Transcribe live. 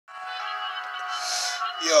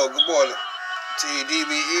Yo, good morning to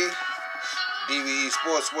DBE, DBE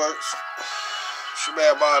Sportsworks. It's your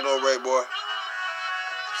man Mondo Ray, boy.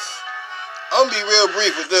 I'm gonna be real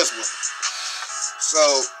brief with this one.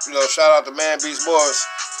 So, shout out to Man Beast Boys.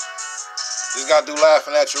 Just got through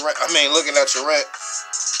laughing at your rent. Looking at your rent.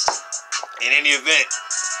 In any event.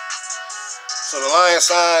 So the Lions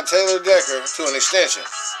signed Taylor Decker to an extension,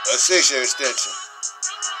 a 6-year extension.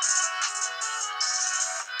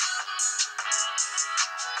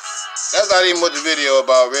 That's not even what the video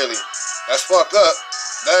about, really. That's fucked up.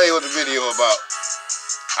 That ain't what the video about.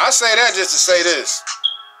 I say that just to say this.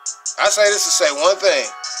 I say this to say one thing.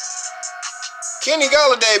 Kenny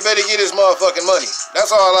Golliday better get his motherfucking money.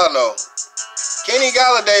 That's all I know. Kenny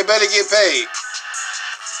Golliday better get paid.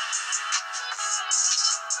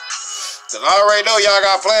 Because I already know y'all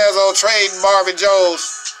got plans on trading Marvin Jones.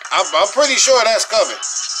 I'm pretty sure that's coming.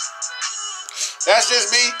 That's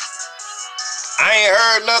just me. I ain't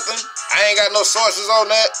heard nothing. I ain't got no sources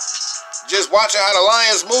on that. Just watching how the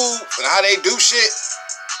Lions move and how they do shit.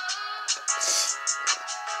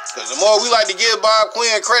 Because the more we like to give Bob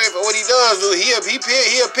Quinn credit for what he does do, he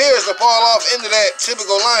appears to fall off into that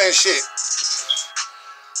typical Lions shit.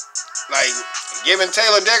 Like, giving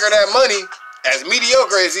Taylor Decker that money, as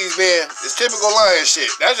mediocre as he's been, is typical Lions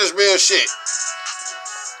shit. That's just real shit.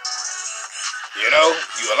 You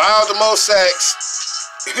allow the most sacks.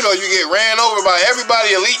 You get ran over by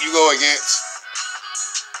everybody elite you go against.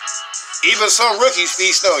 Even some rookies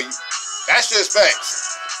feast on you. That's just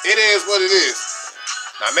facts. It is what it is.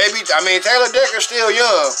 Now Taylor Decker's still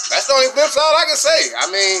young. That's the only flip side I can say.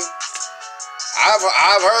 I've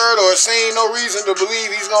heard or seen no reason to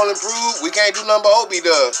believe he's gonna improve. We can't do nothing but hope he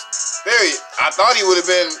does. Period. I thought he would have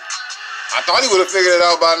figured it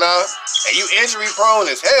out by now. And you injury prone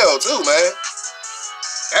as hell too, man.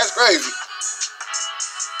 That's crazy.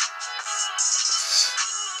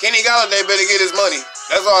 Kenny Golliday better get his money.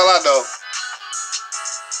 That's all I know.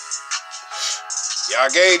 Y'all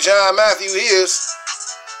gave John Matthew his.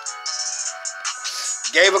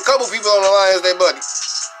 Gave a couple people on the Lions their money.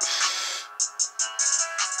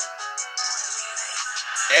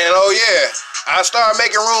 And oh yeah, I started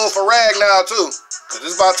making room for Rag now too. Cause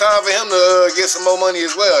it's about time for him to get some more money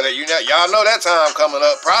as well. Y'all know that time coming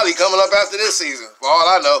up. Probably coming up after this season, for all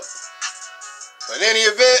I know. But in any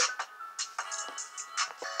event,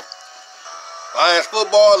 Lions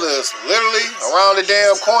football is literally around the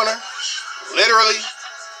damn corner. Literally.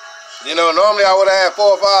 Normally I would have had 4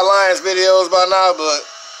 or 5 Lions videos by now, but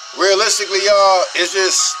realistically, y'all, it's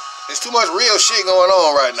too much real shit going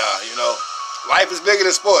on right now, Life is bigger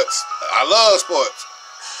than sports. I love sports.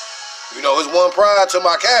 It's one pride till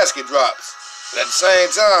my casket drops. But at the same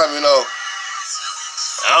time, I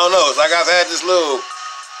don't know. It's like I've had this little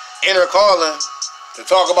inner calling to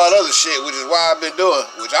talk about other shit, which is why I've been doing,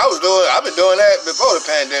 I've been doing that before the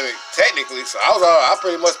pandemic, technically. So I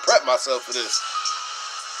pretty much prepped myself for this.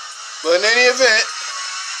 But in any event,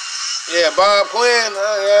 yeah, Bob Quinn,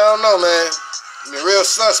 I don't know, man. Real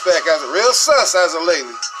sus as of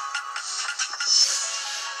lately.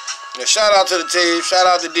 And shout out to the team, shout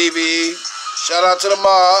out to DBE, shout out to the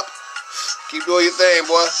mob. Keep doing your thing,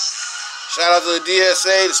 boy. Shout out to the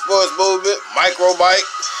DSA, the sports movement, Microbike,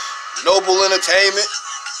 Noble Entertainment,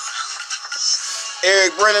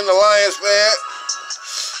 Eric Brennan, the Lions fan,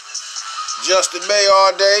 Justin May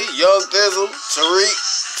all day, Young Thizzle, Tariq,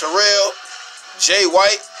 Terrell, Jay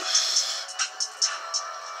White,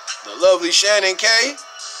 the lovely Shannon K,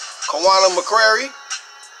 Kawana McCrary,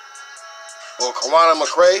 or Kawana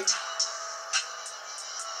McCray,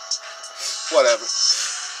 whatever.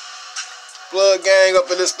 Blood gang up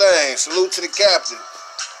in this thing. Salute to the captain.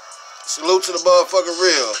 Salute to the motherfucking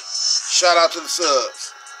real. Shout out to the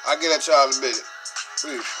subs. I'll get at y'all in a minute.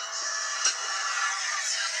 Peace.